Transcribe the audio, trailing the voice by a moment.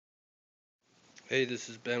Hey, this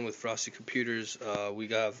is Ben with Frosty Computers. We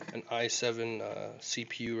got an i7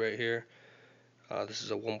 CPU right here. This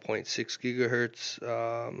is a 1.6 gigahertz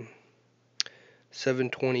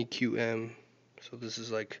 720QM. So this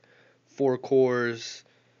is like 4 cores,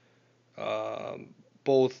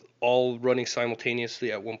 both all running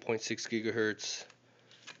simultaneously at 1.6 gigahertz.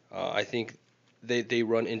 I think they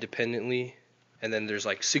run independently, and then there's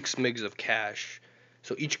like 6 megs of cache.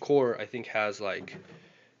 So each core I think has like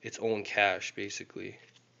its own cache basically.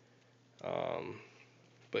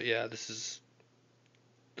 But yeah, this is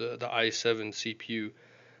the i7 CPU.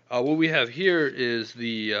 What we have here is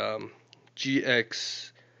the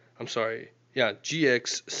GX, I'm sorry, yeah,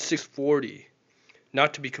 GX 640,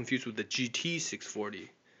 not to be confused with the GT 640.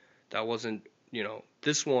 That wasn't,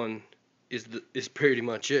 this one is pretty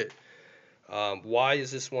much it. Why is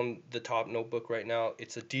this one the top notebook right now?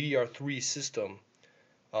 It's a DDR3 system,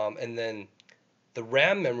 and then the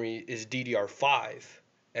RAM memory is DDR5,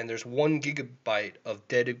 and there's 1 GB of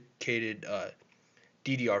dedicated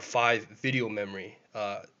DDR5 video memory,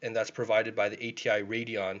 and that's provided by the ATI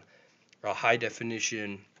Radeon high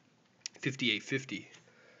definition 5850.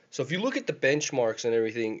 So if you look at the benchmarks and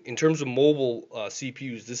everything in terms of mobile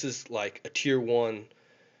CPUs, this is like a tier 1,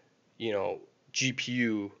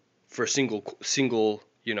 GPU for single,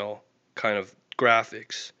 kind of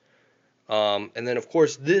graphics. And then of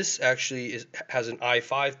course this actually has an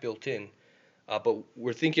i5 built in, but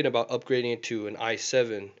we're thinking about upgrading it to an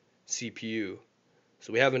i7 CPU.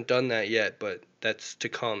 So we haven't done that yet, but that's to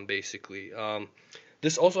come basically.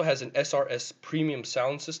 This also has an SRS premium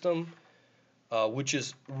sound system, which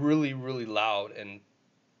is really, really loud, and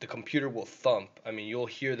the computer will thump. I mean, you'll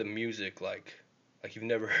hear the music like you've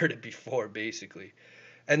never heard it before, basically.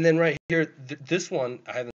 And then right here, this one,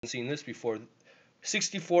 I haven't seen this before,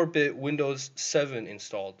 64-bit Windows 7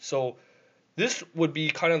 installed. So this would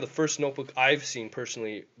be kind of the first notebook I've seen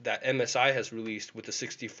personally that MSI has released with the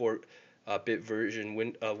 64-bit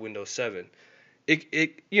version of Windows 7.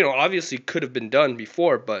 It obviously could have been done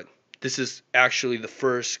before, but this is actually the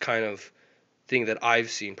first kind of thing that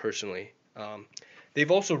I've seen personally.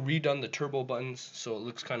 They've also redone the turbo buttons, so it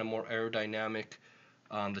looks kind of more aerodynamic.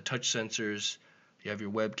 The touch sensors, you have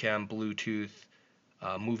your webcam, Bluetooth,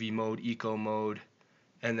 movie mode, eco mode,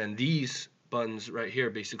 and then these buttons right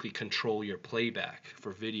here basically control your playback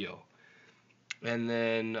for video. And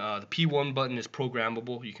then the P1 button is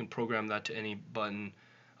programmable. You can program that to any button.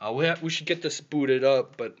 We should get this booted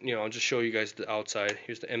up, but I'll just show you guys the outside.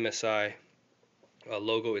 Here's the MSI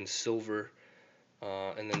logo in silver,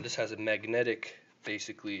 and then this has a magnetic,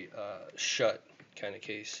 basically shut kind of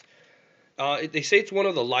case. They say it's one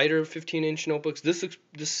of the lighter 15-inch notebooks. This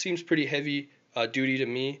seems pretty heavy duty to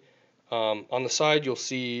me. On the side, you'll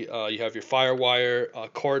see you have your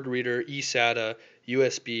FireWire, card reader, eSATA,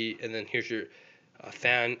 USB, and then here's your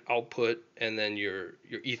fan output, and then your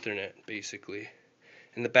Ethernet, basically.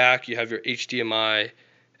 In the back, you have your HDMI,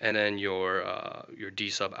 and then your D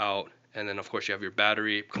sub out, and then of course you have your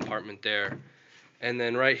battery compartment there. And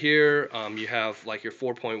then right here, you have like your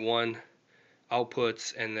 4.1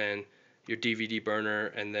 outputs, and then your DVD burner,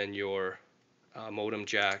 and then your modem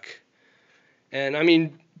jack. And I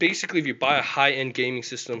mean, basically, if you buy a high-end gaming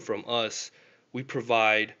system from us, we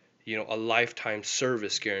provide, a lifetime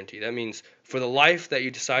service guarantee. That means for the life that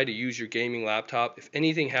you decide to use your gaming laptop, if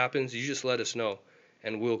anything happens, you just let us know,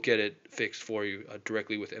 and we'll get it fixed for you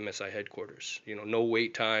directly with MSI headquarters. No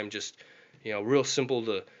wait time, just, real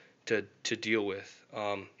simple to deal with.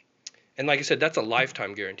 And like I said, that's a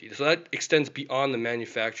lifetime guarantee. So that extends beyond the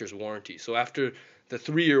manufacturer's warranty. So after the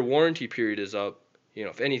 3-year warranty period is up,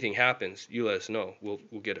 if anything happens, you let us know. We'll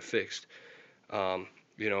get it fixed.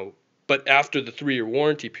 But after the 3-year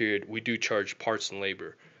warranty period, we do charge parts and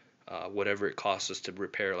labor, whatever it costs us to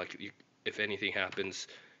repair. Like if anything happens,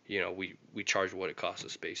 we charge what it costs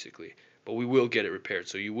us basically. But we will get it repaired,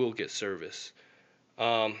 so you will get service.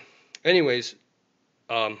 Anyways,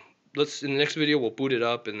 in the next video we'll boot it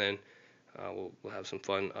up, and then we'll have some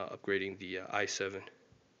fun upgrading the i7.